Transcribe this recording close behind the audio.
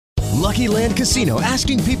Lucky Land Casino,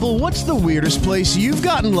 asking people, what's the weirdest place you've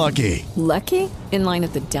gotten lucky? Lucky? In line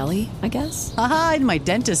at the deli, I guess? Aha, in my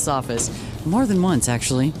dentist's office. More than once,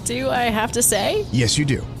 actually. Do I have to say? Yes, you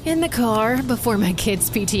do. In the car before my kids'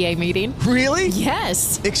 PTA meeting. Really?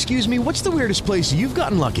 Yes. Excuse me, what's the weirdest place you've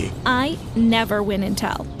gotten lucky? I never win and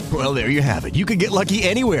tell. Well, there you have it. You can get lucky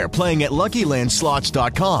anywhere, playing at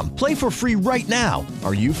LuckyLandSlots.com. Play for free right now.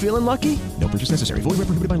 Are you feeling lucky? No purchase necessary. Void where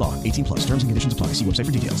prohibited by law. 18 plus. Terms and conditions apply. See website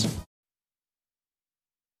for details.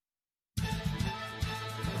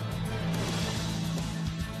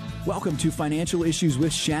 Welcome to Financial Issues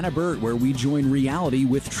with Shanna Burt, where we join reality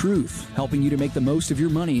with truth, helping you to make the most of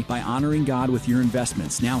your money by honoring God with your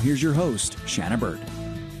investments. Now, here's your host, Shanna Burt.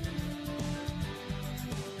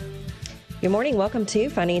 Good morning. Welcome to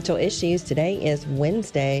Financial Issues. Today is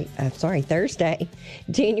Thursday,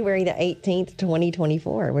 January the 18th,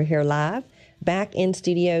 2024. We're here live, back in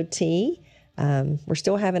Studio T. We're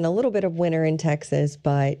still having a little bit of winter in Texas,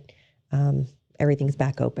 but everything's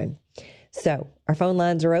back open. So our phone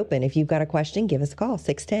lines are open. If you've got a question, give us a call,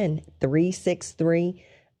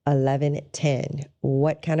 610-363-1110.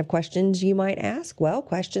 What kind of questions you might ask? Well,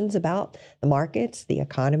 questions about the markets, the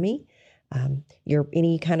economy,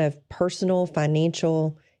 any kind of personal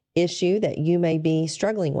financial issue that you may be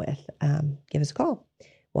struggling with. Give us a call.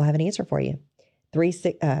 We'll have an answer for you.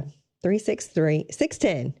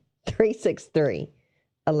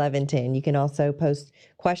 610-363-1110. You can also post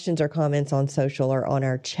questions or comments on social or on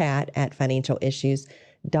our chat at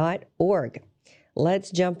financialissues.org.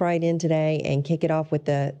 Let's jump right in today and kick it off with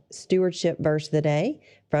the stewardship verse of the day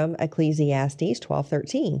from Ecclesiastes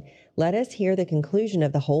 12:13. Let us hear the conclusion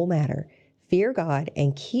of the whole matter. Fear God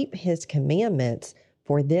and keep his commandments,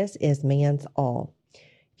 for this is man's all.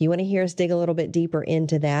 If you want to hear us dig a little bit deeper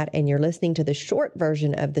into that and you're listening to the short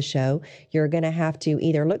version of the show, you're going to have to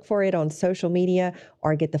either look for it on social media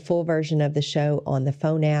or get the full version of the show on the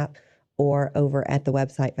phone app or over at the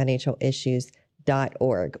website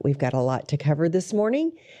financialissues.org. We've got a lot to cover this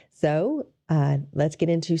morning, so let's get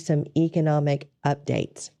into some economic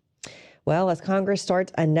updates. Well, as Congress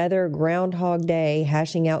starts another Groundhog Day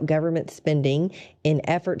hashing out government spending in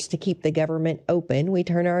efforts to keep the government open, we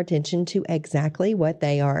turn our attention to exactly what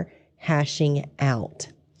they are hashing out.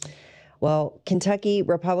 Well, Kentucky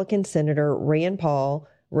Republican Senator Rand Paul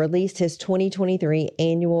released his 2023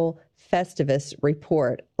 annual Festivus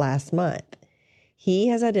report last month. He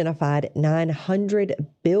has identified $900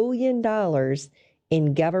 billion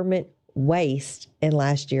in government waste in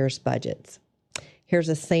last year's budgets. Here's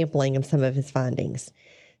a sampling of some of his findings.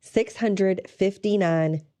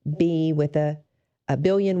 659 billion with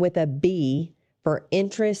a B for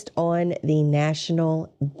interest on the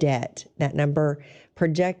national debt. That number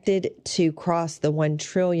projected to cross the 1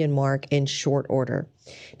 trillion mark in short order.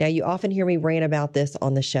 Now, you often hear me rant about this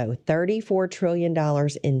on the show. $34 trillion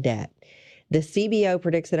in debt. The CBO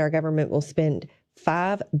predicts that our government will spend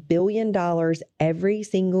 $5 billion every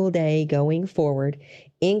single day going forward,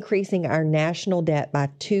 increasing our national debt by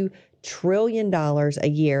 $2 trillion a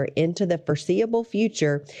year into the foreseeable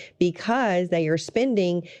future because they are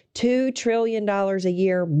spending $2 trillion a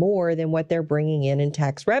year more than what they're bringing in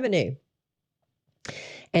tax revenue.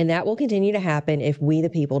 And that will continue to happen if we, the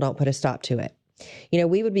people, don't put a stop to it. You know,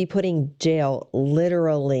 we would be putting jail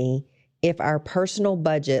literally if our personal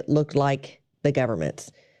budget looked like the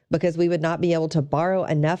government's, because we would not be able to borrow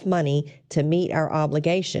enough money to meet our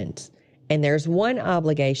obligations. And there's one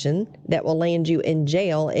obligation that will land you in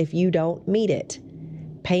jail if you don't meet it: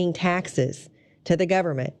 paying taxes to the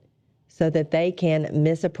government so that they can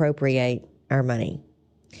misappropriate our money.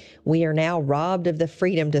 We are now robbed of the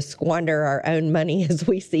freedom to squander our own money as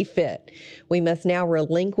we see fit. We must now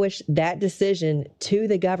relinquish that decision to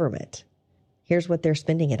the government. Here's what they're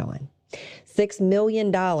spending it on: $6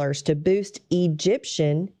 million to boost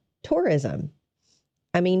Egyptian tourism.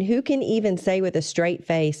 I mean, who can even say with a straight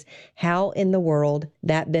face how in the world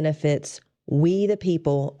that benefits we, the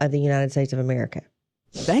people of the United States of America?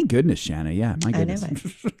 Thank goodness, Shanna. Yeah, my goodness. I know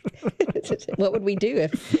it. What would we do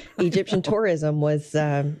if Egyptian tourism was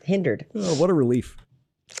hindered? Oh, what a relief.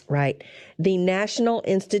 Right. The National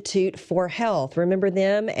Institute for Health, remember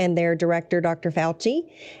them and their director, Dr.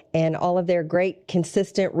 Fauci, and all of their great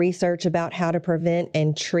consistent research about how to prevent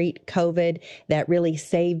and treat COVID that really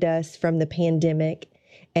saved us from the pandemic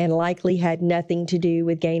and likely had nothing to do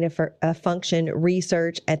with gain of function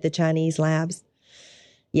research at the Chinese labs.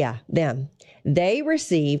 Yeah, them. They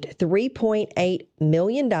received $3.8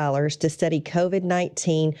 million to study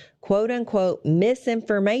COVID-19, quote unquote,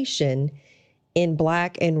 misinformation in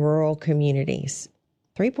Black and rural communities.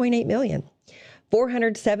 $3.8 million.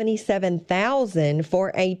 $477,000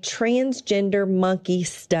 for a transgender monkey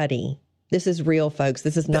study. This is real, folks.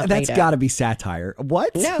 This is not made up. That's got to be satire.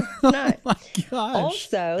 What? No, it's not. Oh my gosh.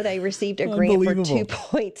 Also, they received a grant for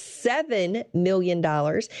 $2.7 million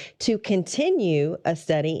to continue a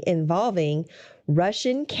study involving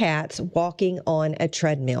Russian cats walking on a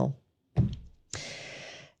treadmill.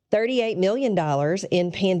 $38 million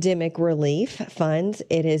in pandemic relief funds,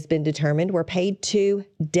 it has been determined, were paid to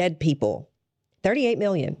dead people. $38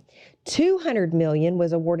 million. $200 million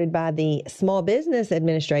was awarded by the Small Business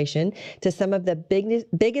Administration to some of the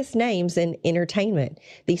biggest names in entertainment.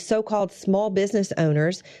 These so-called small business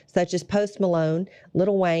owners, such as Post Malone,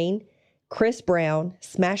 Lil Wayne, Chris Brown,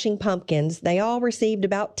 Smashing Pumpkins, they all received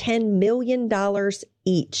about $10 million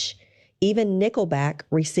each. Even Nickelback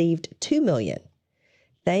received $2 million.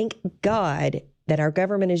 Thank God that our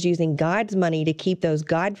government is using God's money to keep those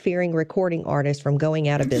God-fearing recording artists from going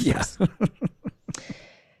out of business. Yeah.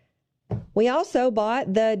 We also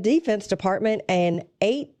bought the Defense Department an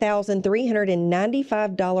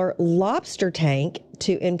 $8,395 lobster tank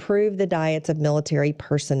to improve the diets of military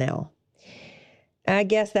personnel. I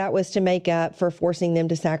guess that was to make up for forcing them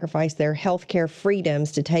to sacrifice their healthcare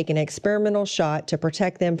freedoms to take an experimental shot to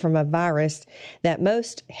protect them from a virus that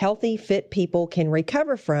most healthy, fit people can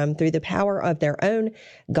recover from through the power of their own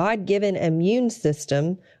God-given immune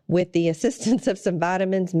system with the assistance of some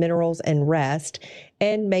vitamins, minerals, and rest,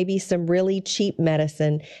 and maybe some really cheap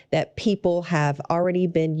medicine that people have already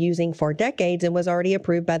been using for decades and was already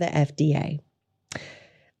approved by the FDA.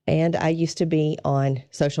 And I used to be on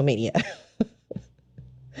social media.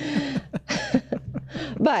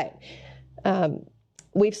 But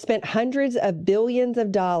we've spent hundreds of billions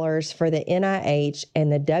of dollars for the NIH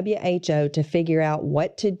and the WHO to figure out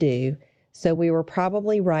what to do, so we were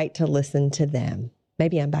probably right to listen to them.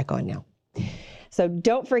 Maybe I'm back on now. So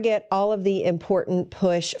don't forget all of the important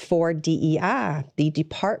push for DEI, the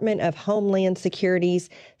Department of Homeland Security's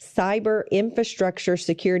Cyber Infrastructure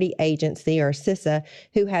Security Agency, or CISA,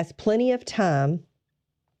 who has plenty of time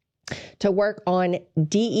to work on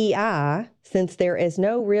DEI, since there is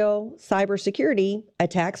no real cybersecurity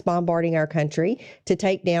attacks bombarding our country to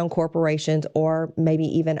take down corporations or maybe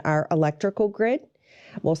even our electrical grid.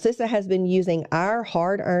 Well, CISA has been using our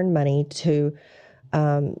hard-earned money to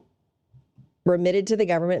remitted to the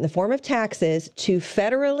government in the form of taxes to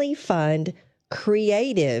federally fund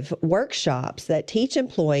creative workshops that teach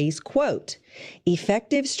employees, quote,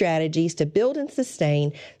 effective strategies to build and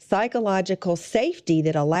sustain psychological safety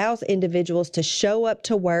that allows individuals to show up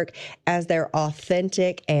to work as their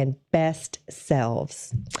authentic and best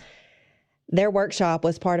selves. Their workshop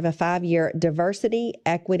was part of a 5-year diversity,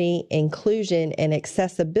 equity, inclusion, and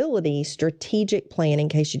accessibility strategic plan, in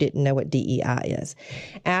case you didn't know what DEI is.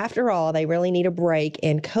 After all, they really need a break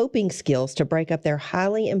in coping skills to break up their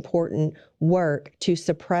highly important work to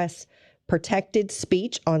suppress protected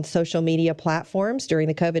speech on social media platforms during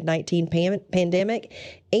the COVID-19 pandemic,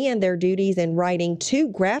 and their duties in writing 2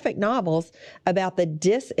 graphic novels about the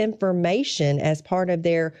disinformation as part of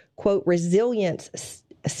their, quote, resilience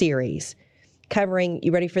series, covering,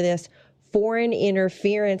 you ready for this, foreign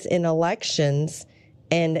interference in elections,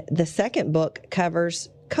 and the second book covers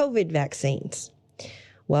COVID vaccines.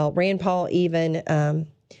 Well, Rand Paul even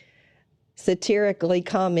satirically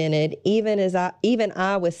commented, even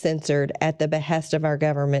I was censored at the behest of our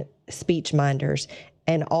government speech minders,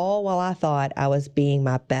 and all while I thought I was being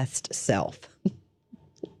my best self.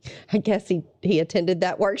 I guess he attended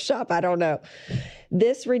that workshop. I don't know.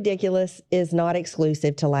 This ridiculous is not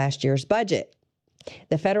exclusive to last year's budget.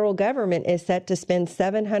 The federal government is set to spend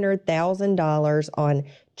 $700,000 on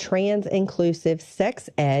trans-inclusive sex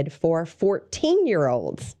ed for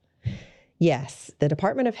 14-year-olds. Yes, the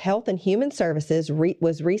Department of Health and Human Services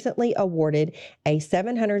was recently awarded a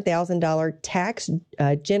 $700,000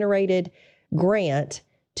 tax-generated grant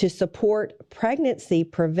to support pregnancy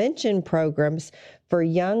prevention programs for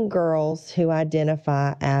young girls who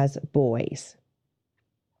identify as boys.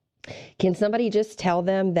 Can somebody just tell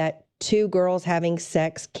them that 2 girls having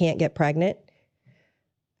sex can't get pregnant?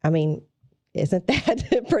 I mean, isn't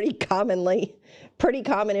that pretty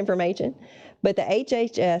common information? But the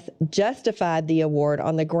HHS justified the award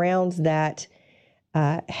on the grounds that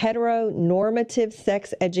heteronormative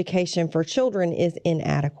sex education for children is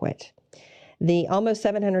inadequate. The almost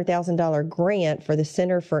 $700,000 grant for the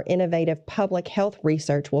Center for Innovative Public Health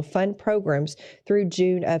Research will fund programs through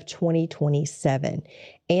June of 2027.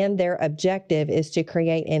 And their objective is to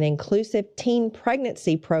create an inclusive teen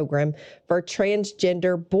pregnancy program for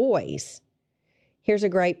transgender boys. Here's a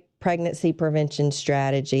great pregnancy prevention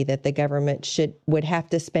strategy that the government would have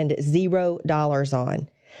to spend $0 on.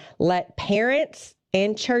 Let parents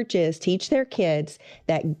and churches teach their kids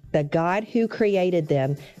that the God who created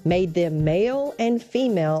them made them male and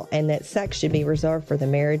female, and that sex should be reserved for the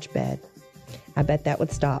marriage bed. I bet that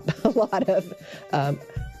would stop a lot of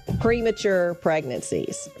premature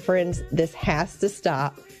pregnancies. Friends, this has to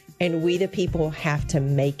stop, and we the people have to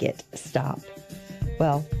make it stop.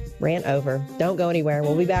 Well, rant over. Don't go anywhere.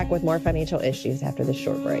 We'll be back with more financial issues after this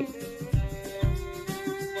short break.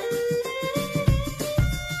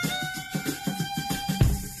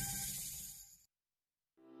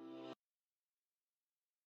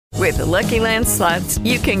 With the Lucky Land Slots,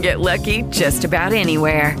 you can get lucky just about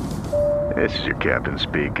anywhere. This is your captain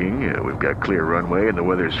speaking. We've got clear runway and the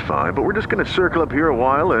weather's fine, but we're just going to circle up here a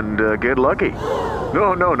while and get lucky.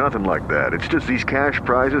 No, nothing like that. It's just these cash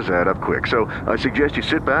prizes add up quick. So I suggest you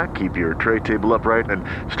sit back, keep your tray table upright, and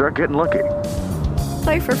start getting lucky.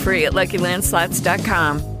 Play for free at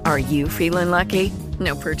LuckyLandSlots.com. Are you feeling lucky?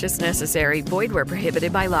 No purchase necessary. Void where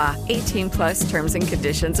prohibited by law. 18+ terms and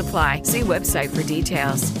conditions apply. See website for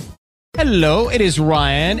details. Hello, it is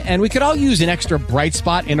Ryan, and we could all use an extra bright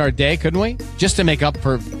spot in our day, couldn't we? Just to make up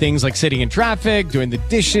for things like sitting in traffic, doing the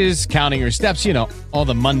dishes, counting your steps, all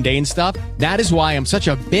the mundane stuff. That is why I'm such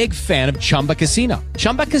a big fan of Chumba Casino.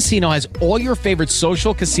 Chumba Casino has all your favorite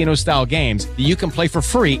social casino-style games that you can play for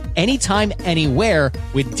free anytime, anywhere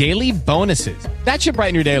with daily bonuses. That should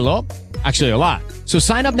brighten your day a little. Actually, a lot. So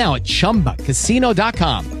sign up now at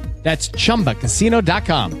ChumbaCasino.com. That's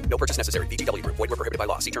ChumbaCasino.com. No purchase necessary. VGW Group. Void where prohibited by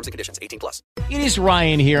law. See terms and conditions. 18+. It is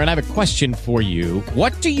Ryan here, and I have a question for you.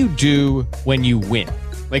 What do you do when you win?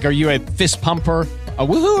 Like, are you a fist pumper, a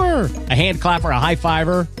woohooer, a hand clapper, a high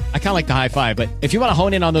fiver? I kind of like the high five, but if you want to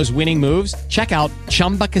hone in on those winning moves, check out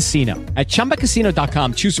Chumba Casino. At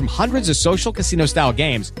ChumbaCasino.com, choose from hundreds of social casino-style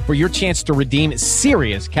games for your chance to redeem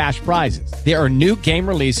serious cash prizes. There are new game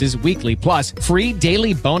releases weekly, plus free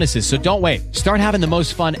daily bonuses, so don't wait. Start having the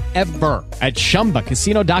most fun ever at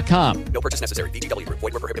ChumbaCasino.com. No purchase necessary. VGW Group.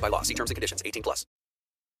 Void where prohibited by law. See terms and conditions. 18+.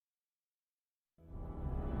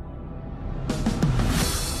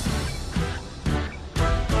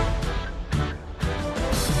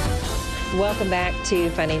 Welcome back to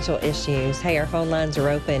Financial Issues. Hey, our phone lines are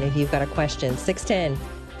open if you've got a question.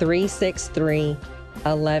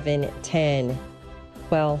 610-363-1110.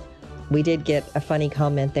 Well, we did get a funny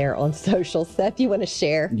comment there on social. Seth, you want to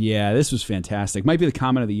share? Yeah, this was fantastic. Might be the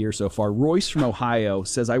comment of the year so far. Royce from Ohio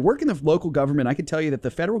says, I work in the local government. I can tell you that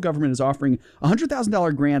the federal government is offering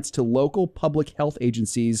 $100,000 grants to local public health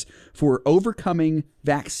agencies for overcoming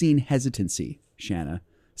vaccine hesitancy, Shanna.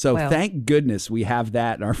 So Thank goodness we have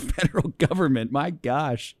that in our federal government. My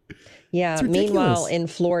gosh. Yeah. Meanwhile, in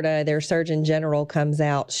Florida, their Surgeon General comes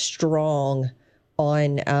out strong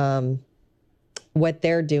on what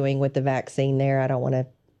they're doing with the vaccine there. I don't want to,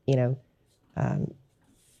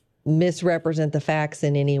 misrepresent the facts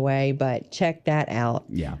in any way, but check that out.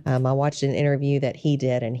 Yeah. I watched an interview that he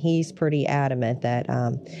did, and he's pretty adamant that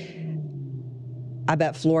I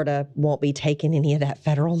bet Florida won't be taking any of that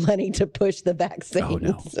federal money to push the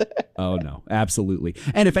vaccines. Oh, no. Absolutely.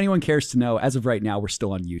 And if anyone cares to know, as of right now, we're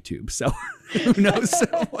still on YouTube. So who knows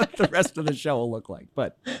what the rest of the show will look like.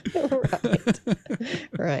 But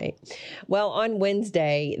Right. Well, on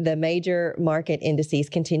Wednesday, the major market indices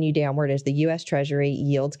continue downward as the U.S. Treasury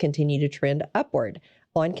yields continue to trend upward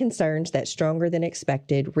on concerns that stronger than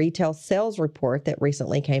expected retail sales report that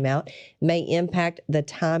recently came out may impact the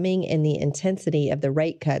timing and the intensity of the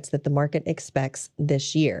rate cuts that the market expects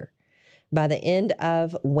this year. By the end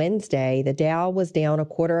of Wednesday, the Dow was down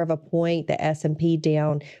 1/4 point, the S&P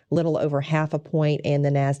down a little over 1/2 point, and the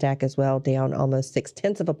NASDAQ as well down almost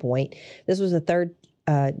 0.6 point. This was the third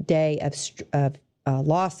day of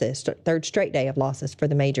losses, third straight day of losses for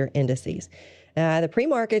the major indices. The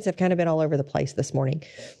pre-markets have kind of been all over the place this morning.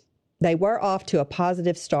 They were off to a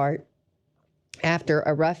positive start after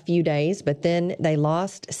a rough few days, but then they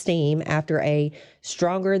lost steam after a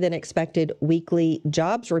stronger than expected weekly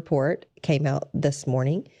jobs report came out this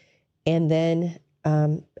morning. And then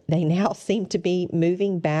they now seem to be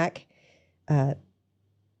moving back.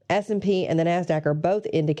 S&P and the NASDAQ are both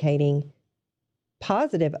indicating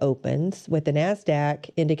positive opens, with the NASDAQ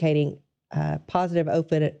indicating positive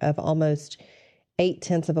open of almost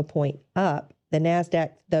 0.8 point up. The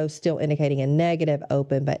NASDAQ, though, still indicating a negative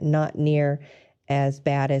open, but not near as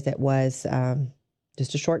bad as it was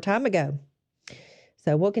just a short time ago.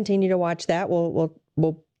 So we'll continue to watch that. We'll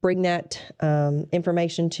bring that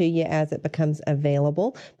information to you as it becomes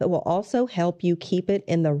available, but we'll also help you keep it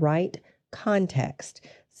in the right context.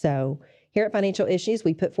 So Here at Financial Issues,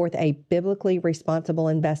 we put forth a biblically responsible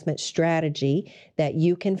investment strategy that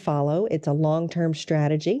you can follow. It's a long-term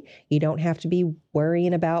strategy. You don't have to be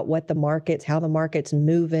worrying about how the market's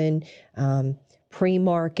moving,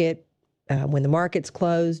 pre-market, when the market's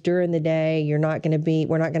closed, during the day. We're not going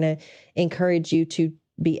to encourage you to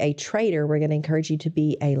be a trader. We're going to encourage you to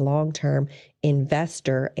be a long-term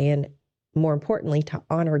investor, and more importantly, to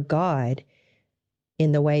honor God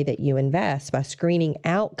in the way that you invest by screening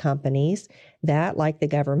out companies that, like the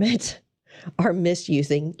government, are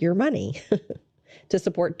misusing your money to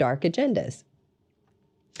support dark agendas.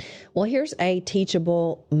 Well, here's a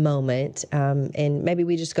teachable moment, and maybe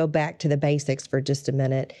we just go back to the basics for just a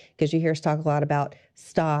minute, because you hear us talk a lot about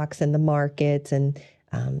stocks and the markets and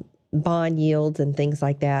bond yields and things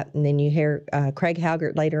like that. And then you hear Craig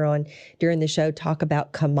Halgert later on during the show talk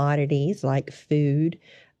about commodities like food.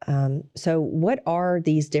 So what are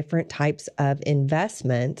these different types of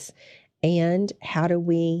investments, and how do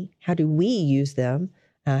we use them?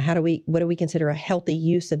 What do we consider a healthy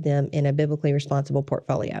use of them in a biblically responsible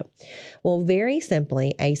portfolio? Well, very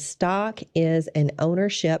simply, a stock is an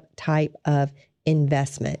ownership type of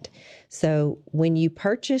investment. So when you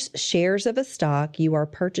purchase shares of a stock, you are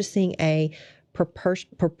purchasing a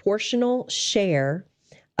proportional share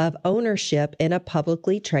of ownership in a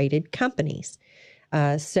publicly traded companies.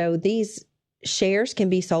 So these shares can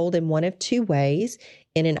be sold in one of two ways: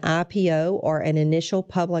 in an IPO or an initial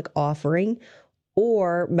public offering,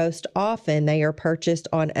 or most often they are purchased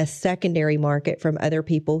on a secondary market from other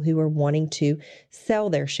people who are wanting to sell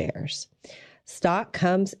their shares. Stock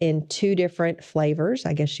comes in two different flavors,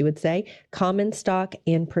 I guess you would say: common stock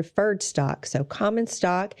and preferred stock. So common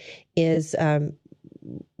stock is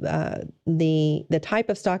the type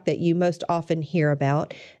of stock that you most often hear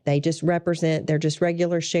about. They're just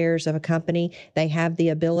regular shares of a company. They have the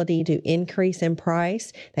ability to increase in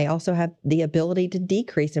price. They also have the ability to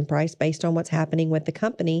decrease in price based on what's happening with the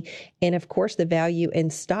company. And of course, the value in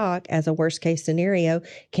stock as a worst case scenario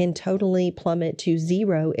can totally plummet to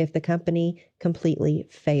zero if the company completely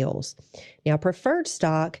fails. Now, preferred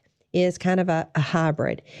stock is kind of a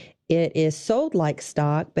hybrid. It is sold like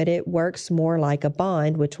stock, but it works more like a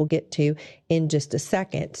bond, which we'll get to in just a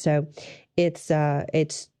second. So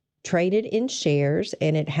it's traded in shares,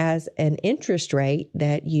 and it has an interest rate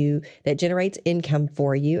that generates income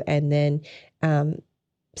for you. And then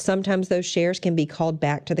sometimes those shares can be called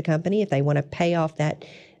back to the company if they want to pay off the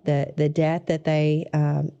debt that they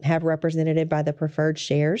have represented by the preferred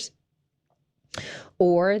shares,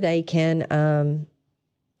 or they can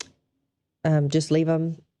just leave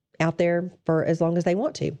them out there for as long as they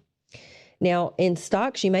want to. Now, in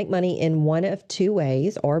stocks, you make money in one of two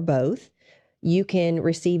ways, or both. You can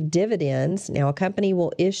receive dividends. Now, a company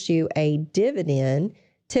will issue a dividend.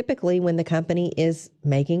 Typically, when the company is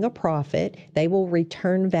making a profit, they will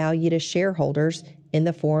return value to shareholders in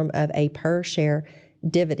the form of a per share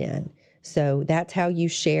dividend. So that's how you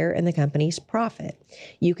share in the company's profit.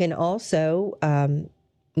 You can also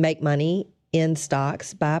make money in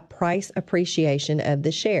stocks by price appreciation of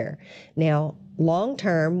the share. Now, long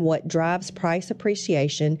term, what drives price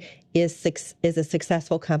appreciation is a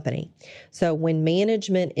successful company. So when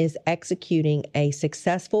management is executing a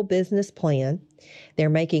successful business plan, they're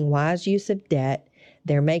making wise use of debt,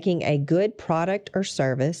 they're making a good product or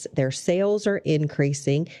service, their sales are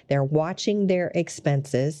increasing, they're watching their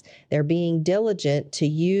expenses, they're being diligent to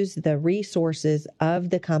use the resources of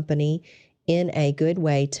the company in a good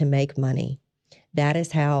way to make money. That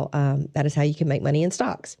is how you can make money in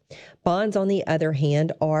stocks. Bonds, on the other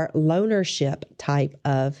hand, are loanership type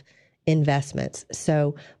of investments.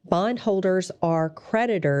 So bondholders are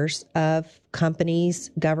creditors of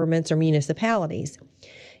companies, governments, or municipalities.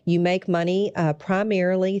 You make money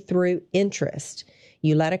primarily through interest.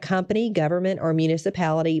 You let a company, government, or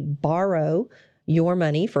municipality borrow your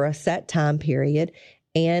money for a set time period,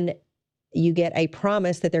 and you get a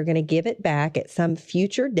promise that they're going to give it back at some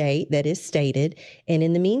future date that is stated. And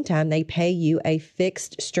in the meantime, they pay you a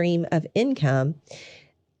fixed stream of income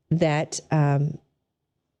that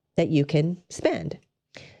you can spend.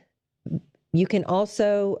 You can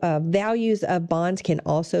also, values of bonds can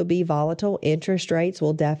also be volatile. Interest rates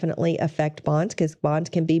will definitely affect bonds, because bonds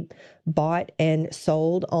can be bought and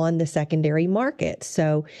sold on the secondary market.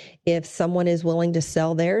 So if someone is willing to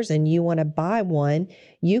sell theirs and you want to buy one,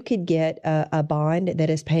 you could get a bond that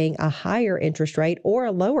is paying a higher interest rate or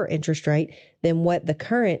a lower interest rate than what the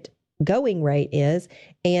current going rate is.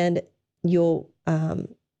 And you'll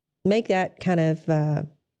make that kind of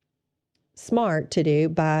smart to do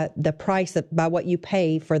by the price by what you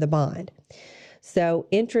pay for the bond. So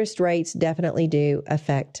interest rates definitely do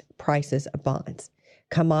affect prices of bonds.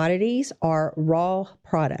 Commodities are raw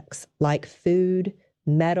products like food,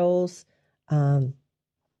 metals,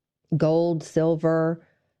 gold, silver,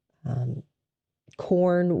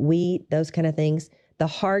 corn, wheat, those kind of things. The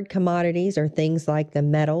hard commodities are things like the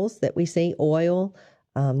metals that we see, oil,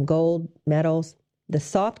 gold, metals. The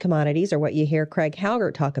soft commodities are what you hear Craig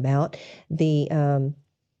Halgert talk about, the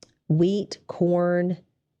wheat, corn,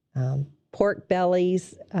 pork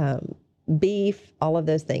bellies, beef, all of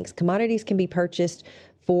those things. Commodities can be purchased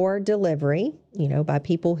for delivery, by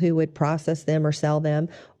people who would process them or sell them,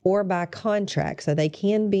 or by contract. So they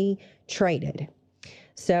can be traded.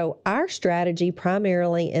 So our strategy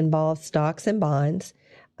primarily involves stocks and bonds.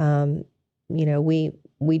 We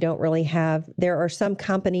don't really have, there are some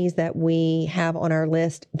companies that we have on our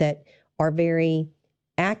list that are very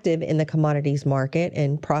active in the commodities market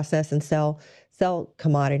and process and sell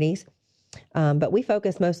commodities. But we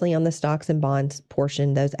focus mostly on the stocks and bonds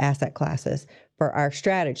portion, those asset classes for our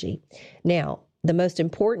strategy. Now, the most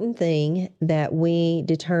important thing that we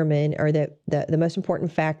determine, or the most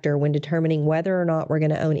important factor when determining whether or not we're going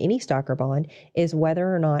to own any stock or bond, is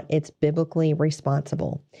whether or not it's biblically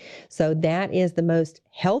responsible. So that is the most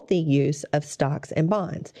healthy use of stocks and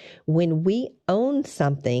bonds. When we own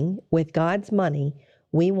something with God's money,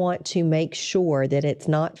 we want to make sure that it's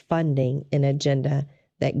not funding an agenda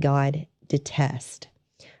that God detests.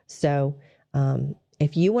 So,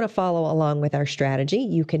 if you want to follow along with our strategy,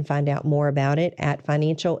 you can find out more about it at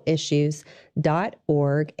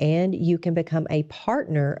financialissues.org, and you can become a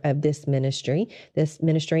partner of this ministry. This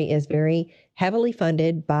ministry is very heavily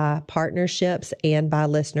funded by partnerships and by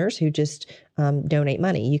listeners who just donate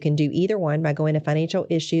money. You can do either one by going to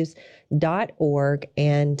financialissues.org,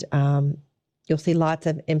 and you'll see lots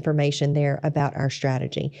of information there about our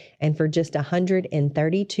strategy. And for just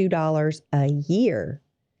 $132 a year,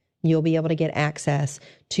 you'll be able to get access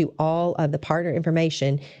to all of the partner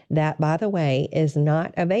information that, by the way, is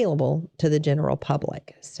not available to the general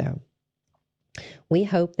public. So we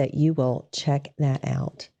hope that you will check that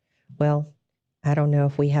out. Well, I don't know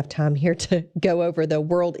if we have time here to go over the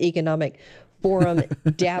World Economic Forum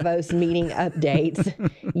Davos meeting updates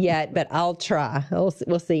yet, but I'll try.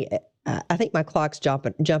 We'll see. I think my clock's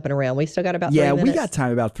jumping around. We still got about 3 minutes. Yeah, we got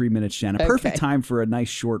time, about 3 minutes, Shanna. Okay. Perfect time for a nice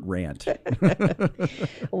short rant.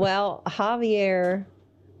 Well, Javier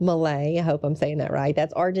Milei, I hope I'm saying that right.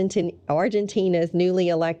 That's Argentina's newly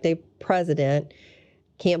elected president.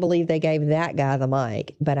 Can't believe they gave that guy the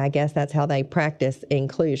mic, but I guess that's how they practice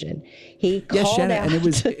inclusion. He called Shanna, out, and it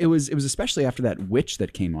was especially after that witch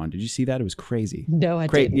that came on. Did you see that? It was crazy. No, I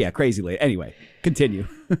didn't. Yeah, crazy late. Anyway, continue.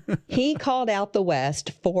 He called out the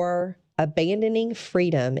West for abandoning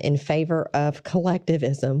freedom in favor of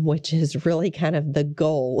collectivism, which is really kind of the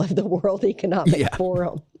goal of the World Economic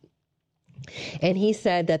Forum. And he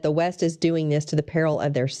said that the West is doing this to the peril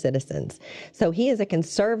of their citizens. So he is a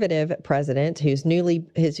conservative president who's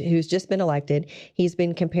just been elected. He's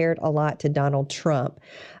been compared a lot to Donald Trump.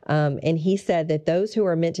 And he said that those who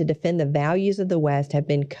are meant to defend the values of the West have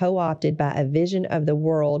been co-opted by a vision of the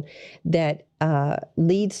world that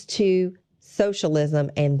leads to socialism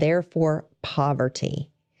and therefore poverty.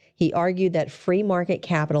 He argued that free market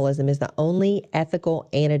capitalism is the only ethical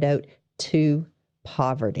antidote to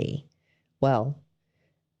poverty. Well,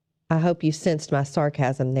 I hope you sensed my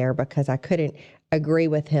sarcasm there, because I couldn't agree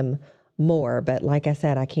with him more. But like I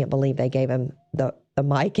said, I can't believe they gave him the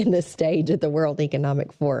mic and the stage at the World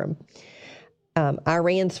Economic Forum.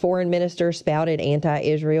 Iran's foreign minister spouted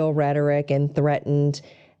anti-Israel rhetoric and threatened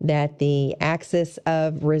that the axis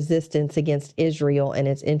of resistance against Israel and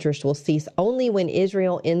its interest will cease only when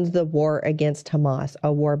Israel ends the war against Hamas,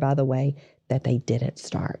 a war, by the way, that they didn't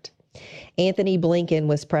start. Anthony Blinken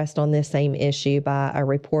was pressed on this same issue by a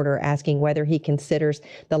reporter asking whether he considers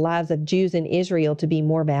the lives of Jews in Israel to be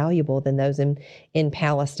more valuable than those in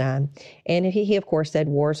Palestine. And he, of course, said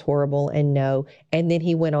war's horrible and no. And then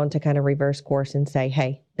he went on to kind of reverse course and say,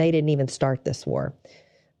 hey, they didn't even start this war,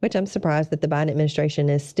 which I'm surprised that the Biden administration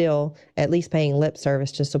is still at least paying lip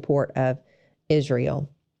service to support of Israel.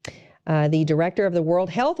 The director of the World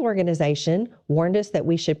Health Organization warned us that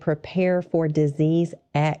we should prepare for disease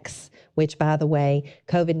X, which, by the way,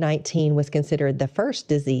 COVID-19 was considered the first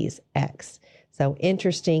disease X. So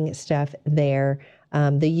interesting stuff there.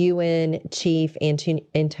 The UN chief,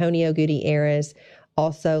 Antonio Guterres,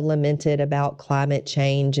 also lamented about climate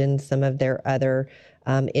change and some of their other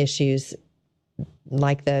issues,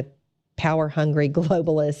 like the power-hungry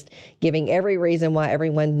globalist, giving every reason why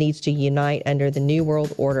everyone needs to unite under the New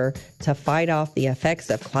World Order to fight off the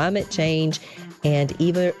effects of climate change and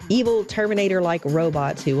evil Terminator-like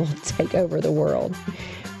robots who will take over the world.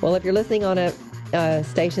 Well, if you're listening on a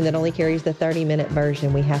station that only carries the 30-minute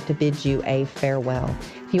version, we have to bid you a farewell.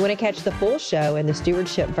 If you want to catch the full show and the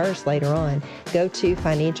stewardship verse later on, go to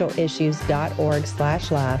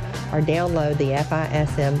financialissues.org/live or download the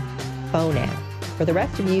FISM phone app. For the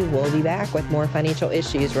rest of you, we'll be back with more financial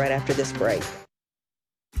issues right after this break.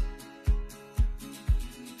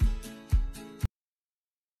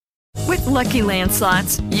 With Lucky Land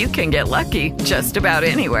Slots, you can get lucky just about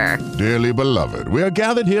anywhere. Dearly beloved, we are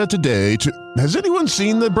gathered here today to... Has anyone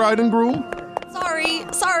seen the bride and groom?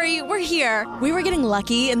 Sorry, we're here. We were getting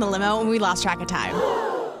lucky in the limo and we lost track of time.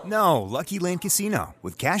 No, Lucky Land Casino,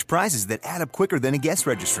 with cash prizes that add up quicker than a guest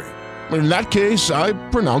registry. In that case, I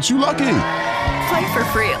pronounce you lucky. Play for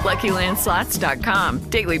free at LuckyLandSlots.com.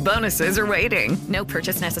 Daily bonuses are waiting. No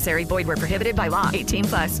purchase necessary. Void where prohibited by law.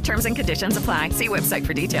 18+. Terms and conditions apply. See website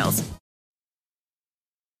for details.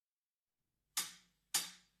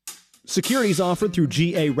 Securities offered through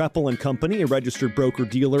G.A. Reppel & Company, a registered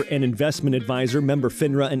broker-dealer and investment advisor, member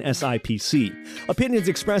FINRA and SIPC. Opinions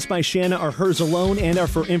expressed by Shanna are hers alone and are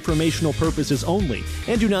for informational purposes only,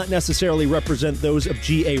 and do not necessarily represent those of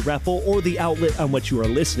G.A. Reppel or the outlet on which you are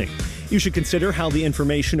listening. You should consider how the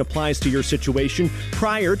information applies to your situation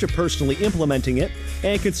prior to personally implementing it,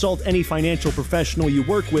 and consult any financial professional you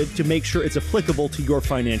work with to make sure it's applicable to your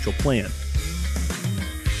financial plan.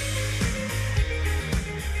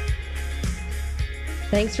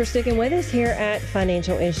 Thanks for sticking with us here at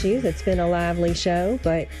Financial Issues. It's been a lively show,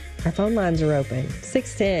 but our phone lines are open.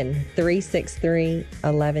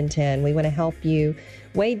 610-363-1110. We want to help you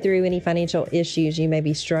wade through any financial issues you may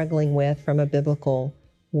be struggling with from a biblical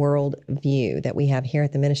worldview that we have here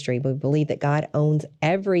at the ministry. We believe that God owns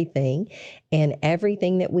everything, and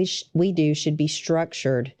everything that we do should be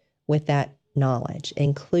structured with that knowledge,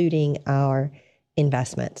 including our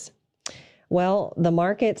investments. Well, the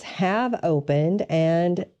markets have opened,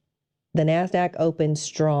 and the NASDAQ opened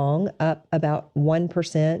strong, up about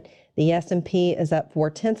 1%. The S&P is up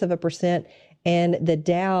 0.4%, and the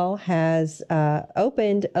Dow has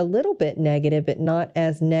opened a little bit negative, but not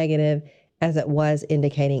as negative as it was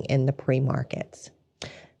indicating in the pre-markets.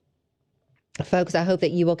 Folks, I hope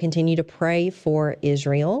that you will continue to pray for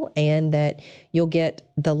Israel and that you'll get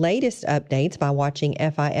the latest updates by watching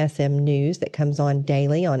FISM News that comes on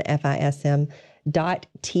daily on FISM.tv,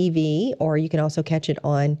 or you can also catch it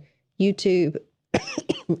on YouTube.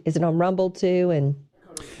 Is it on Rumble too? And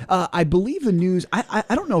I believe the news, I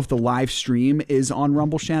don't know if the live stream is on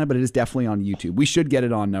Rumble, Shanna, but it is definitely on YouTube. We should get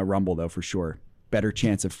it on Rumble, though, for sure. Better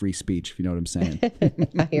chance of free speech, if you know what I'm saying.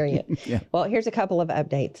 I hear you. Yeah. Well, here's a couple of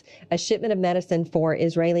updates. A shipment of medicine for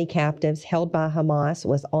Israeli captives held by Hamas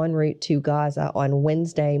was en route to Gaza on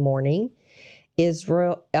Wednesday morning.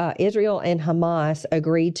 Israel and Hamas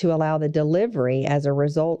agreed to allow the delivery as a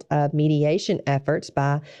result of mediation efforts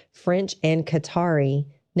by French and Qatari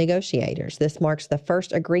negotiators. This marks the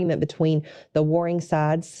first agreement between the warring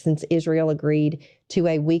sides since Israel agreed to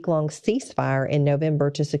a week-long ceasefire in November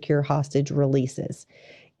to secure hostage releases.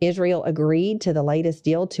 Israel agreed to the latest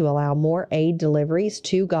deal to allow more aid deliveries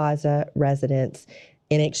to Gaza residents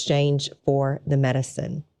in exchange for the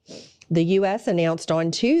medicine. The U.S. announced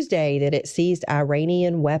on Tuesday that it seized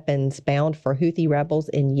Iranian weapons bound for Houthi rebels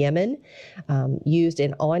in Yemen, used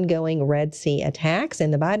in ongoing Red Sea attacks.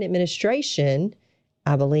 And the Biden administration,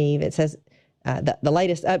 I believe, it says the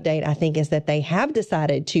latest update, I think, is that they have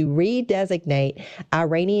decided to redesignate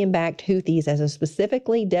Iranian-backed Houthis as a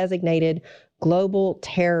specifically designated global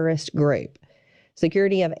terrorist group.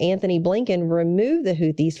 Security of Anthony Blinken removed the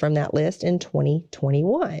Houthis from that list in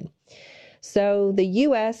 2021. So the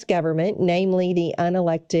U.S. government, namely the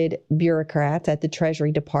unelected bureaucrats at the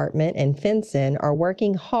Treasury Department and FinCEN, are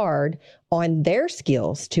working hard on their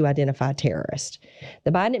skills to identify terrorists.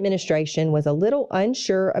 The Biden administration was a little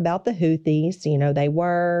unsure about the Houthis. You know, they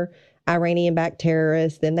were Iranian-backed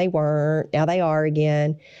terrorists, then they weren't, now they are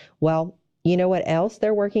again. Well, you know what else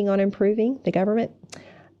they're working on improving, the government?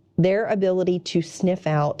 Their ability to sniff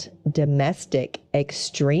out domestic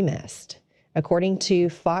extremists. According to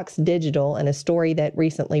Fox Digital, and a story that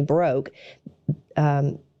recently broke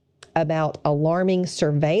about alarming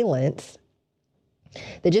surveillance,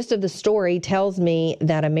 the gist of the story tells me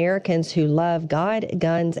that Americans who love God,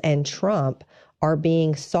 guns, and Trump are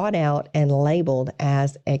being sought out and labeled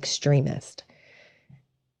as extremist.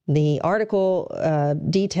 The article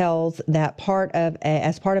details that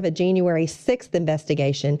as part of a January 6th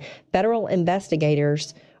investigation, federal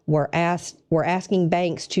investigators were asking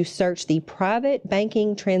banks to search the private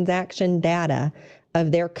banking transaction data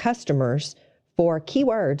of their customers for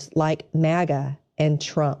keywords like MAGA and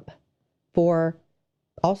Trump,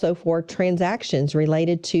 also for transactions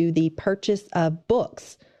related to the purchase of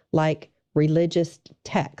books like religious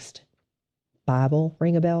text. Bible,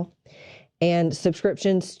 ring a bell? And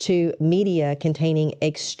subscriptions to media containing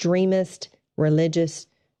extremist religious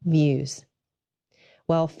views.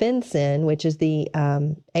 Well, FinCEN, which is the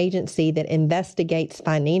agency that investigates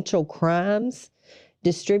financial crimes,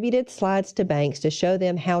 distributed slides to banks to show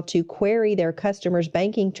them how to query their customers'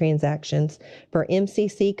 banking transactions for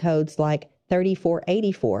MCC codes like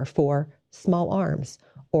 3484 for small arms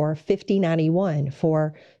or 5091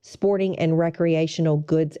 for sporting and recreational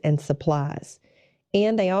goods and supplies.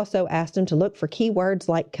 And they also asked them to look for keywords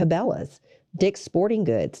like Cabela's, Dick's Sporting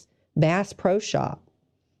Goods, Bass Pro Shop,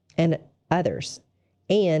 and others.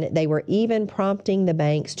 And they were even prompting the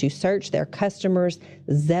banks to search their customers'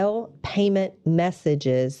 Zelle payment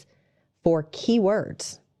messages for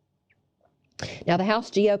keywords. Now, the House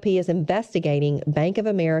GOP is investigating Bank of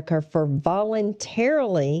America for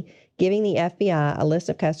voluntarily giving the FBI a list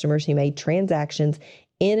of customers who made transactions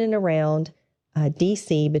in and around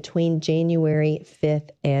D.C. between January 5th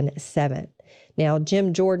and 7th. Now,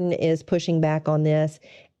 Jim Jordan is pushing back on this,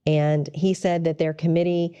 and he said that their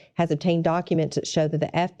committee has obtained documents that show that the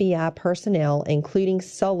FBI personnel, including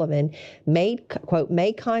Sullivan, made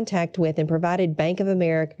contact with and provided Bank of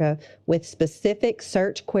America with specific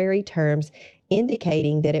search query terms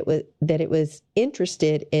indicating that it was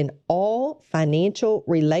interested in all financial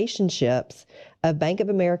relationships of Bank of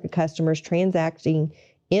America customers transacting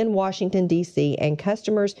in Washington, D.C., and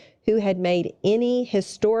customers who had made any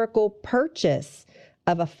historical purchase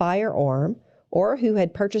of a firearm or who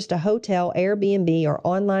had purchased a hotel, Airbnb, or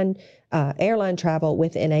online airline travel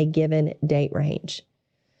within a given date range.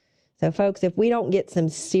 So, folks, if we don't get some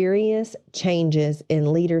serious changes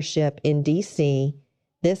in leadership in D.C.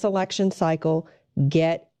 this election cycle,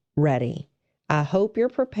 get ready. I hope you're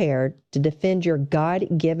prepared to defend your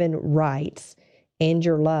God-given rights and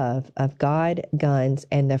your love of God, guns,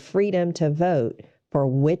 and the freedom to vote for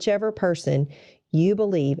whichever person you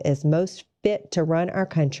believe is most fit to run our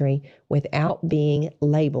country without being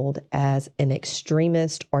labeled as an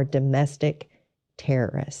extremist or domestic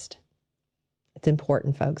terrorist. It's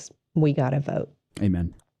important, folks. We got to vote.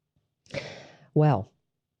 Amen. Well,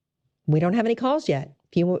 we don't have any calls yet.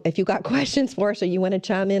 If you got questions for us or you want to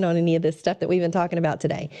chime in on any of this stuff that we've been talking about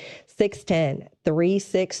today,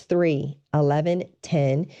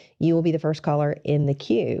 610-363-1110. You will be the first caller in the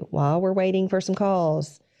queue. While we're waiting for some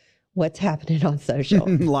calls, what's happening on social?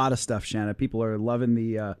 A lot of stuff, Shanna. People are loving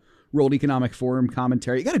the World Economic Forum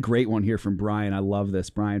commentary. You got a great one here from Brian. I love this.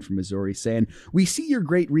 Brian from Missouri saying, "We see your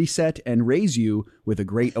great reset and raise you with a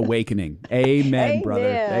great awakening." Amen, brother.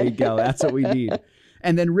 There you go. That's what we need.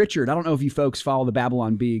 And then Richard, I don't know if you folks follow the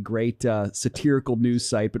Babylon Bee, great satirical news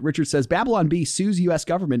site, but Richard says Babylon Bee sues U.S.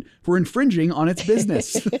 government for infringing on its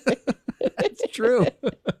business. That's true.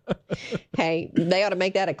 Hey, they ought to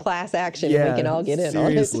make that a class action and we can all get in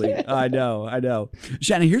seriously. on it. I know.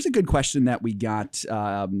 Shannon, here's a good question that we got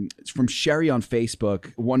from Sherry on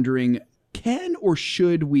Facebook, wondering, can or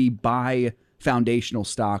should we buy foundational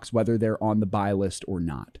stocks, whether they're on the buy list or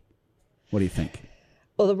not? What do you think?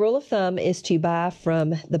 Well, the rule of thumb is to buy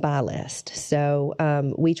from the buy list. So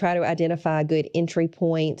we try to identify good entry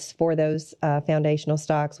points for those foundational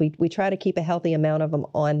stocks. We try to keep a healthy amount of them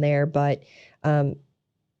on there, but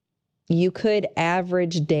you could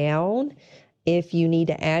average down if you need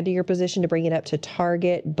to add to your position to bring it up to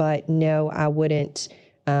target. But no, I wouldn't.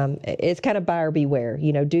 It's kind of buyer beware.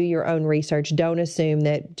 Do your own research. Don't assume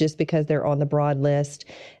that just because they're on the broad list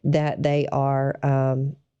that they are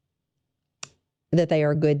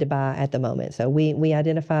good to buy at the moment. So we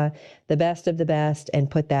identify the best of the best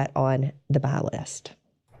and put that on the buy list.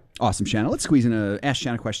 Awesome, Shanna. Let's squeeze in a Ask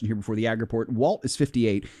Shanna question here before the Ag Report. Walt is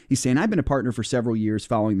 58. He's saying, I've been a partner for several years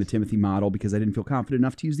following the Timothy model because I didn't feel confident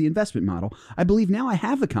enough to use the investment model. I believe now I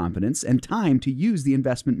have the confidence and time to use the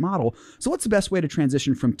investment model. So what's the best way to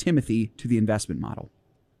transition from Timothy to the investment model?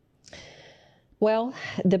 Well,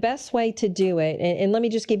 the best way to do it, and let me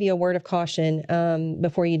just give you a word of caution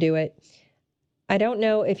before you do it. I don't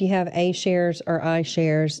know if you have A shares or I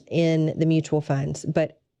shares in the mutual funds,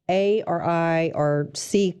 but A or I or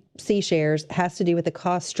C shares has to do with the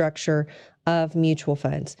cost structure of mutual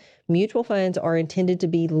funds. Mutual funds are intended to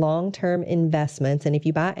be long-term investments, and if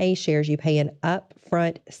you buy A shares, you pay an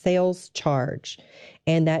upfront sales charge,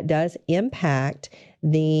 and that does impact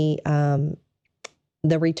the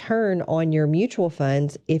return on your mutual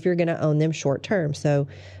funds if you're going to own them short-term. So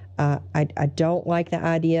I don't like the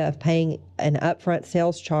idea of paying an upfront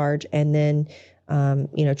sales charge and then,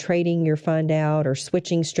 trading your fund out or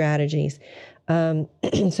switching strategies.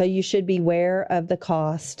 So you should be aware of the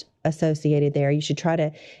cost associated there. You should try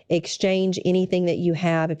to exchange anything that you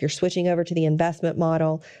have. If you're switching over to the investment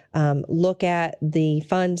model, look at the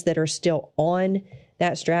funds that are still on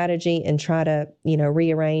that strategy and try to,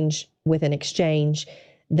 rearrange with an exchange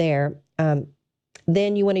there.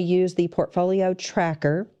 Then you want to use the portfolio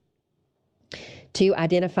tracker to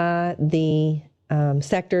identify the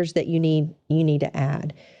sectors that you need to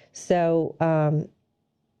add. So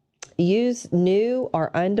use new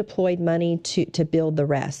or undeployed money to build the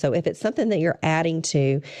rest. So if it's something that you're adding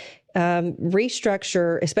to,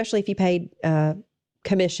 restructure, especially if you paid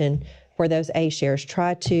commission for those A shares,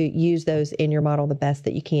 try to use those in your model the best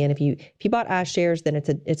that you can. If you bought I shares, then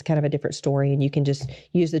it's kind of a different story, and you can just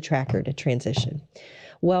use the tracker to transition.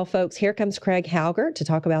 Well, folks, here comes Craig Halgert to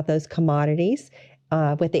talk about those commodities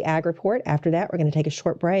with the Ag Report. After that, we're going to take a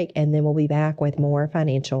short break, and then we'll be back with more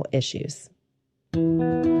financial issues.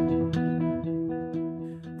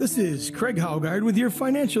 This is Craig Halgard with your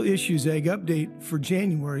Financial Issues Ag Update for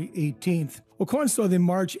January 18th. Well, corn saw the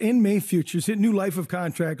March and May futures hit new life of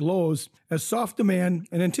contract lows as soft demand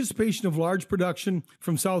and anticipation of large production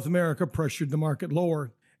from South America pressured the market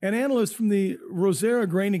lower. An analyst from the Rosera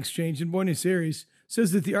Grain Exchange in Buenos Aires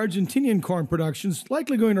says that the Argentinian corn production is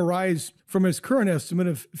likely going to rise from its current estimate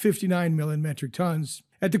of 59 million metric tons.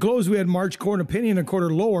 At the close, we had March corn a penny and a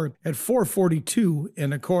quarter lower at 442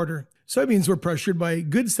 and a quarter. Soybeans were pressured by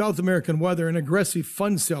good South American weather and aggressive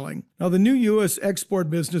fund selling. Now, the new U.S. export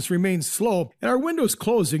business remains slow, and our window is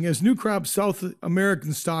closing as new crop South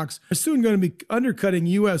American stocks are soon going to be undercutting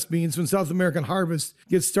U.S. beans when South American harvest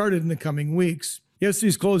gets started in the coming weeks.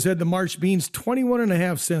 Yesterday's close had the March beans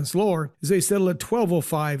 21.5 cents lower as they settle at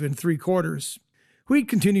 12.05 and 3/4. Wheat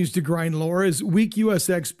continues to grind lower as weak U.S.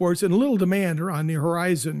 exports and little demand are on the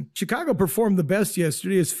horizon. Chicago performed the best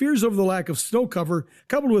yesterday as fears over the lack of snow cover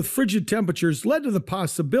coupled with frigid temperatures led to the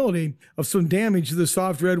possibility of some damage to the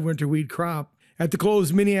soft red winter wheat crop. At the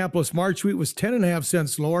close, Minneapolis March wheat was 10.5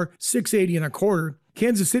 cents lower, 6.80 and a quarter.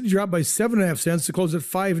 Kansas City dropped by 7.5 cents to close at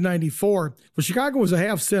 5.94. Well, Chicago was a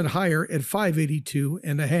half cent higher at 5.82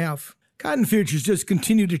 and a half. Cotton futures just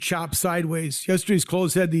continue to chop sideways. Yesterday's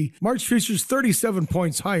close had the March futures 37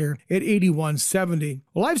 points higher at 81.70.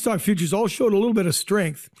 Livestock futures all showed a little bit of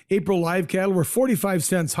strength. April live cattle were 45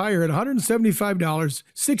 cents higher at $175,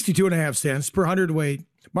 62.5 cents per hundredweight.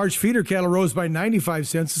 March feeder cattle rose by 95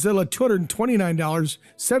 cents to settle at $229,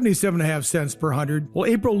 77.5 cents per hundred. While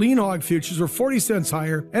April lean hog futures were 40 cents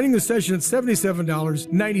higher, ending the session at $77,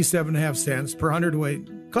 97.5 cents per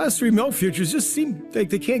hundredweight. Class 3 milk futures just seem like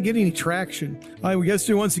they can't get any traction.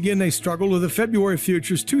 Yesterday, once again, they struggled with the February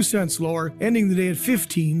futures 2 cents lower, ending the day at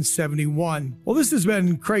 $15.71. Well, this has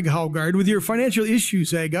been Craig Halgard with your Financial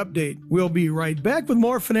Issues Ag Update. We'll be right back with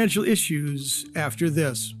more financial issues after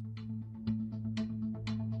this.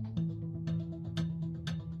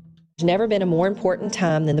 There's never been a more important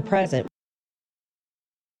time than the present.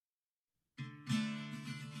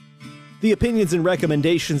 The opinions and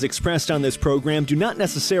recommendations expressed on this program do not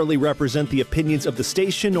necessarily represent the opinions of the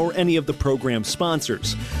station or any of the program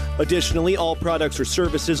sponsors. Additionally, all products or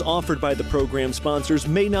services offered by the program sponsors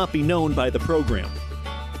may not be known by the program.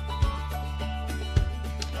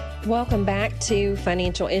 Welcome back to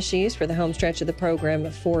Financial Issues for the home stretch of the program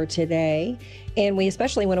for today. And we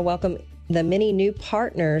especially want to welcome the many new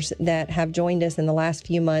partners that have joined us in the last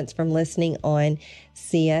few months from listening on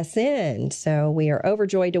CSN. So we are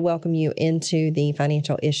overjoyed to welcome you into the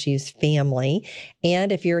Financial Issues family.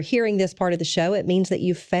 And if you're hearing this part of the show, it means that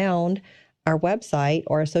you've found our website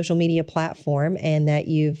or a social media platform and that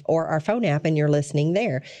or our phone app and you're listening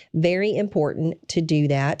there. Very important to do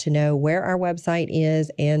that, to know where our website is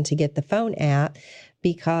and to get the phone app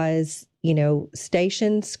because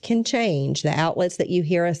stations can change. The outlets that you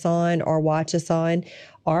hear us on or watch us on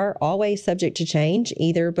are always subject to change,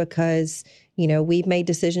 either because, we've made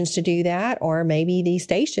decisions to do that, or maybe the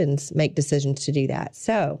stations make decisions to do that.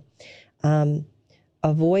 So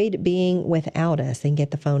avoid being without us and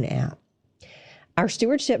get the phone app. Our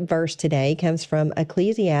stewardship verse today comes from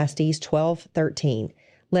Ecclesiastes 12:13.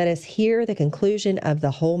 Let us hear the conclusion of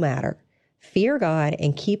the whole matter. Fear God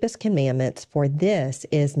and keep his commandments, for this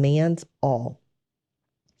is man's all.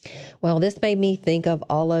 Well, this made me think of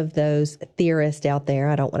all of those theorists out there.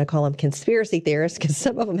 I don't want to call them conspiracy theorists because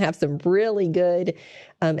some of them have some really good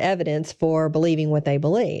evidence for believing what they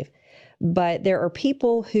believe. But there are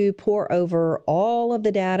people who pore over all of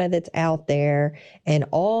the data that's out there and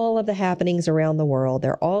all of the happenings around the world.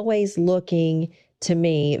 They're always looking, to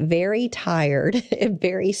me, very tired and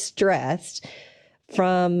very stressed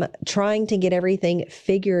from trying to get everything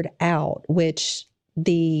figured out, which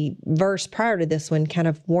the verse prior to this one kind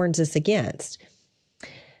of warns us against.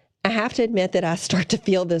 I have to admit that I start to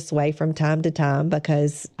feel this way from time to time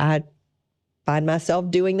because I find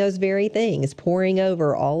myself doing those very things, poring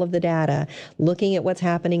over all of the data, looking at what's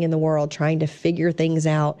happening in the world, trying to figure things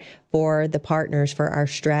out for the partners, for our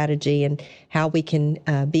strategy, and how we can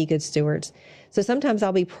be good stewards. So sometimes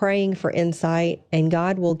I'll be praying for insight, and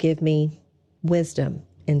God will give me wisdom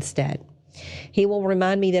instead. He will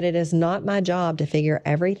remind me that it is not my job to figure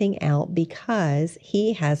everything out because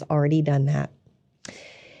He has already done that.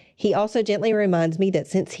 He also gently reminds me that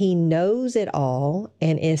since He knows it all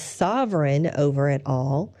and is sovereign over it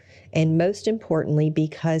all, and most importantly,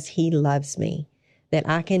 because He loves me, that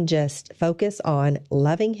I can just focus on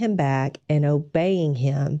loving Him back and obeying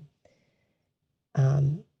Him,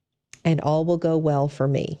 and all will go well for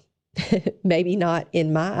me. Maybe not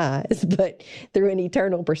in my eyes, but through an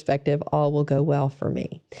eternal perspective, all will go well for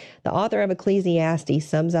me. The author of Ecclesiastes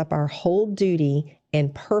sums up our whole duty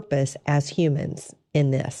and purpose as humans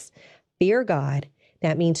in this. Fear God.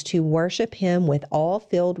 That means to worship Him with all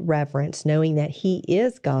filled reverence, knowing that He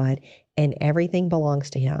is God and everything belongs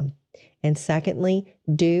to Him. And secondly,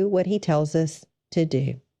 do what He tells us to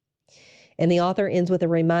do. And the author ends with a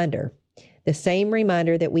reminder, the same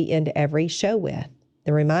reminder that we end every show with,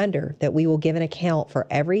 the reminder that we will give an account for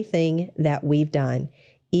everything that we've done,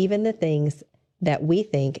 even the things that we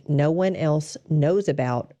think no one else knows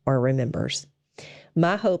about or remembers.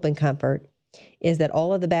 My hope and comfort is that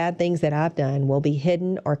all of the bad things that I've done will be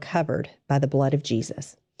hidden or covered by the blood of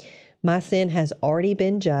Jesus. My sin has already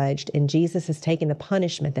been judged, and Jesus has taken the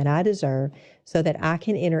punishment that I deserve so that I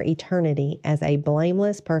can enter eternity as a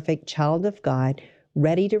blameless, perfect child of God,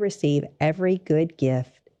 ready to receive every good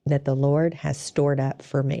gift that the Lord has stored up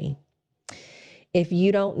for me. If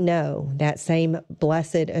you don't know that same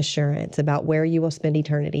blessed assurance about where you will spend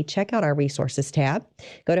eternity, check out our resources tab.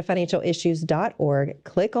 Go to financialissues.org,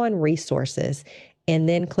 click on resources, and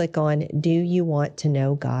then click on Do You Want to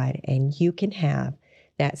Know God? And you can have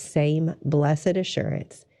that same blessed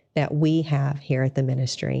assurance that we have here at the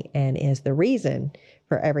ministry and is the reason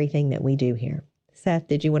for everything that we do here. Seth,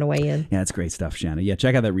 did you want to weigh in? Yeah, it's great stuff, Shanna. Yeah,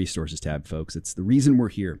 check out that resources tab, folks. It's the reason we're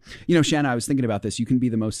here. You know, Shanna, I was thinking about this. You can be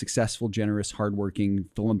the most successful, generous, hardworking,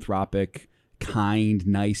 philanthropic, kind,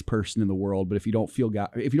 nice person in the world, but if you don't fear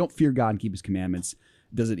God and keep His commandments,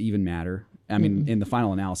 does it even matter? I mean, in the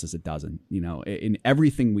final analysis, it doesn't. You know, in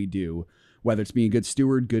everything we do, whether it's being a good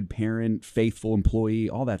steward, good parent, faithful employee,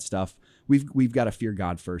 all that stuff, we've got to fear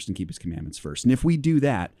God first and keep His commandments first. And if we do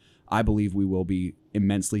that, I believe we will be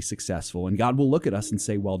immensely successful, and God will look at us and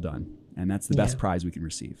say, well done. And that's the best prize we can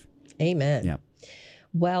receive. Amen. Yeah.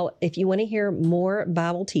 Well, if you want to hear more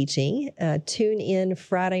Bible teaching, tune in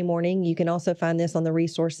Friday morning. You can also find this on the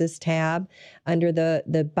resources tab under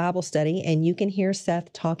the Bible study, and you can hear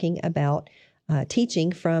Seth talking about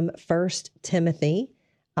teaching from 1 Timothy.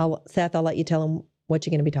 Seth, I'll let you tell him what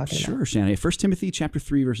you're going to be talking about. Sure, Shanna. 1 Timothy chapter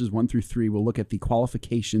 3, verses 1 through 3, we'll look at the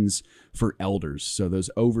qualifications for elders. So those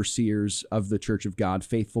overseers of the church of God,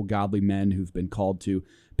 faithful, godly men who've been called to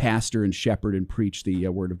pastor and shepherd and preach the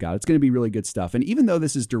word of God. It's going to be really good stuff. And even though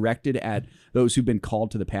this is directed at those who've been called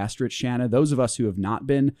to the pastorate, Shanna, those of us who have not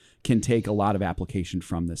been can take a lot of application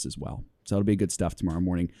from this as well. So it'll be good stuff tomorrow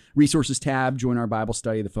morning. Resources tab, join our Bible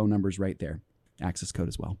study. The phone number's right there. Access code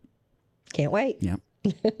as well. Can't wait. Yeah.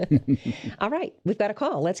 All right, we've got a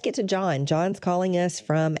call. Let's get to John. John's calling us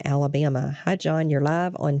from Alabama. Hi, John. You're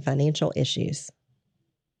live on Financial Issues.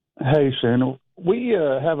 Hey, Shannon. We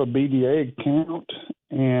have a BDA account,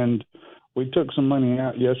 and we took some money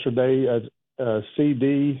out yesterday. A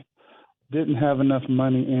CD didn't have enough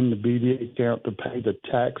money in the BDA account to pay the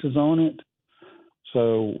taxes on it.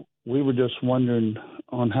 So we were just wondering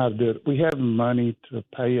on how to do it. We have the money to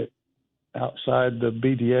pay it outside the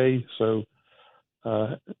BDA, so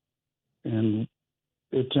and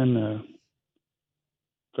it's in a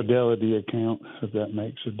Fidelity account, if that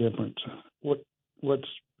makes a difference. What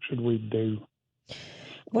should we do?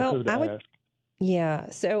 Well,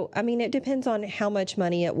 so I mean, it depends on how much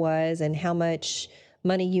money it was and how much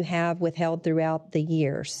money you have withheld throughout the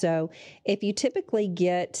year. So if you typically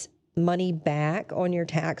get money back on your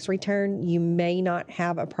tax return, you may not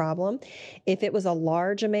have a problem. If it was a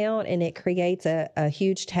large amount and it creates a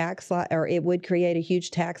huge tax or it would create a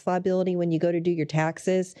huge tax liability when you go to do your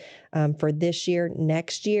taxes for this year,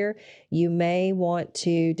 next year, you may want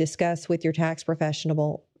to discuss with your tax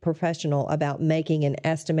professional about making an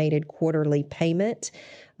estimated quarterly payment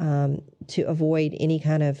to avoid any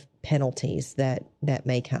kind of penalties that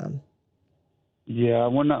may come. Yeah,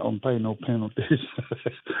 we're not going to pay no penalties.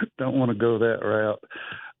 Don't want to go that route.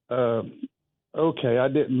 Okay, I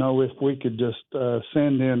didn't know if we could just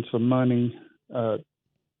send in some money,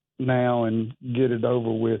 now and get it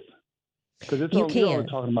over with? Because it's only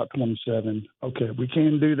talking about 27. Okay, we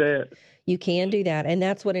can do that. You can do that, and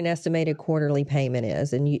that's what an estimated quarterly payment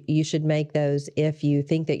is. And you should make those if you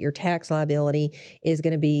think that your tax liability is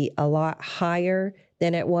going to be a lot higher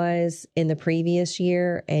than it was in the previous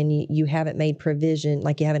year, and you haven't made provision,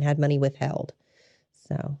 like you haven't had money withheld.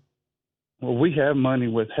 So, well, we have money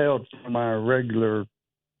withheld from our regular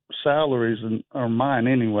salaries, or mine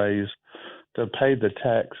anyways, to pay the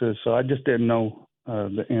taxes. So I just didn't know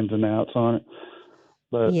the ins and outs on it.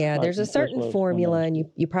 But yeah, there's a certain formula, and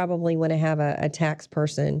you probably want to have a tax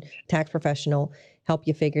professional help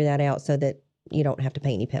you figure that out so that you don't have to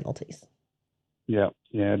pay any penalties. Yeah,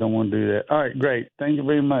 I don't want to do that. All right, great. Thank you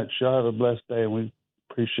very much. Y'all have a blessed day, and we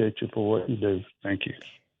appreciate you for what you do. Thank you.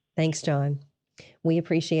 Thanks, John. We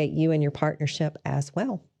appreciate you and your partnership as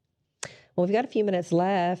well. Well, we've got a few minutes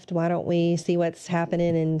left. Why don't we see what's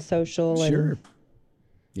happening in social? Sure.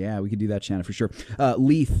 Yeah, we could do that, Shanna, for sure.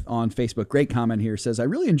 Leith on Facebook, great comment here, says, I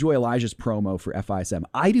really enjoy Elijah's promo for FISM.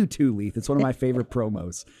 I do too, Leith. It's one of my favorite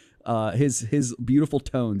promos. His beautiful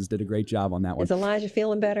tones did a great job on that one. Is Elijah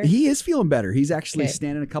feeling better? He is feeling better. He's actually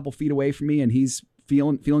standing a couple feet away from me, and he's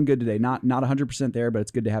feeling good today. Not 100% there, but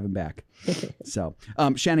it's good to have him back. So,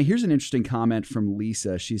 Shanna, here's an interesting comment from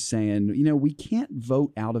Lisa. She's saying, we can't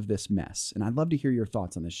vote out of this mess. And I'd love to hear your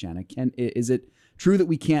thoughts on this, Shanna. Is it true that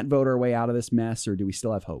we can't vote our way out of this mess, or do we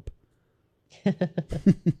still have hope?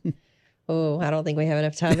 Oh, I don't think we have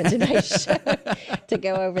enough time in today's show to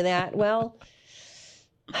go over that. Well,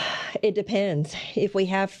 it depends. If we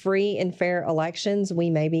have free and fair elections,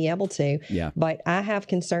 we may be able to. Yeah. But I have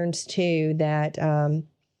concerns too that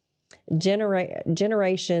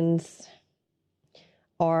generations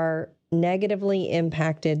are negatively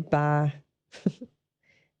impacted by,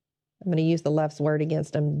 I'm going to use the left's word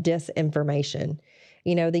against them, disinformation.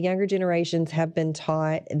 The younger generations have been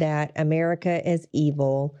taught that America is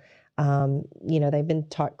evil. They've been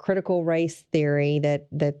taught critical race theory, that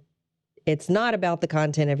it's not about the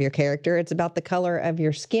content of your character. It's about the color of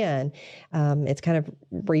your skin. It's kind of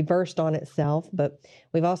reversed on itself. But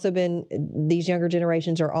these younger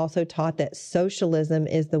generations are also taught that socialism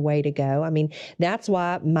is the way to go. I mean, that's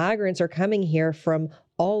why migrants are coming here from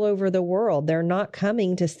all over the world. They're not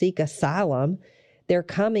coming to seek asylum. They're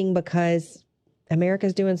coming because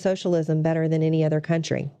America's doing socialism better than any other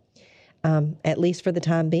country, at least for the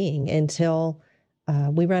time being, until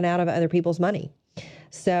we run out of other people's money.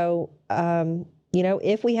 So,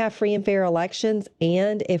 if we have free and fair elections,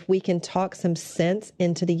 and if we can talk some sense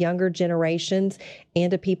into the younger generations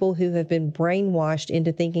and to people who have been brainwashed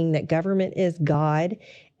into thinking that government is God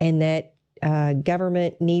and that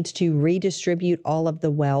government needs to redistribute all of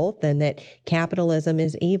the wealth and that capitalism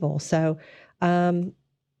is evil. So,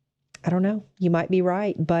 I don't know, you might be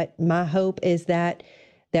right, but my hope is that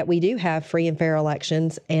we do have free and fair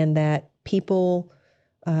elections, and that people,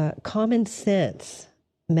 common sense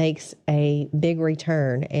makes a big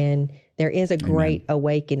return, and there is a great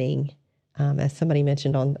awakening, as somebody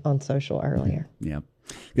mentioned on social earlier. Yeah.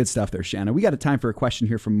 Good stuff there, Shanna. We got a time for a question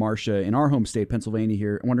here from Marcia in our home state, Pennsylvania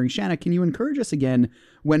here, wondering, Shanna, can you encourage us again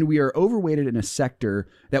when we are overweighted in a sector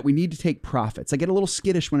that we need to take profits? I get a little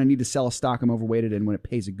skittish when I need to sell a stock I'm overweighted in when it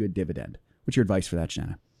pays a good dividend. What's your advice for that,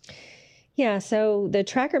 Shanna? Yeah, so the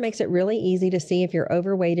tracker makes it really easy to see if you're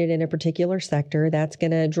overweighted in a particular sector. That's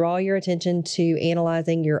going to draw your attention to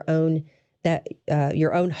analyzing your own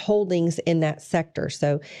holdings in that sector.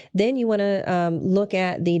 So then you want to look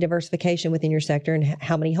at the diversification within your sector and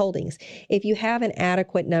how many holdings. If you have an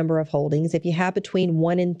adequate number of holdings, if you have between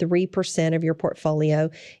 1% and 3% of your portfolio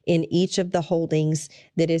in each of the holdings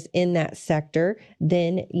that is in that sector,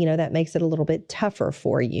 then that makes it a little bit tougher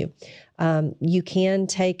for you. You can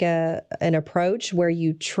take an approach where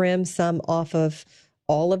you trim some off of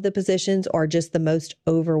all of the positions or just the most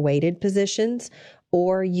overweighted positions,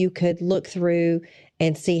 or you could look through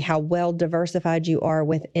and see how well diversified you are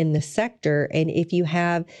within the sector. And if you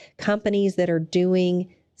have companies that are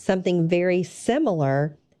doing something very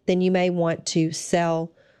similar, then you may want to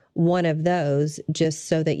sell one of those just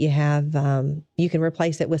so that you have, you can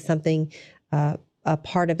replace it with something, a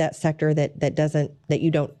part of that sector that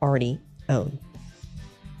you don't already own.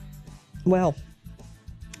 Well,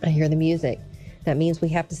 I hear the music. That means we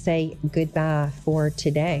have to say goodbye for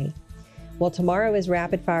today. Well, tomorrow is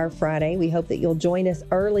Rapid Fire Friday. We hope that you'll join us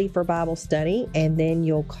early for Bible study, and then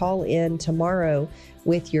you'll call in tomorrow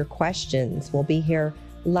with your questions. We'll be here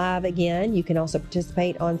live again. You can also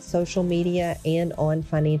participate on social media and on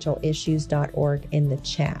financialissues.org in the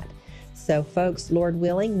chat. So, folks, Lord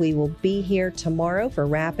willing, we will be here tomorrow for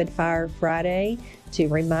Rapid Fire Friday to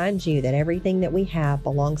remind you that everything that we have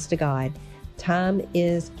belongs to God. Time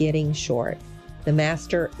is getting short. The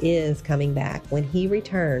Master is coming back. When he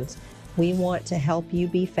returns, we want to help you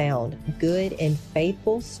be found good and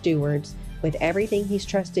faithful stewards with everything he's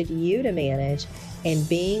trusted you to manage and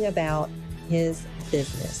being about his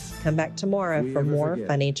business. Come back tomorrow for more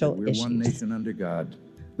financial we're issues. One nation under God,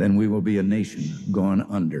 then we will be a nation gone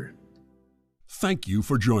under. Thank you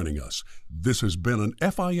for joining us. This has been an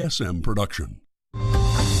FISM production.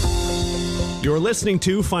 You're listening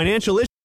to Financial Issues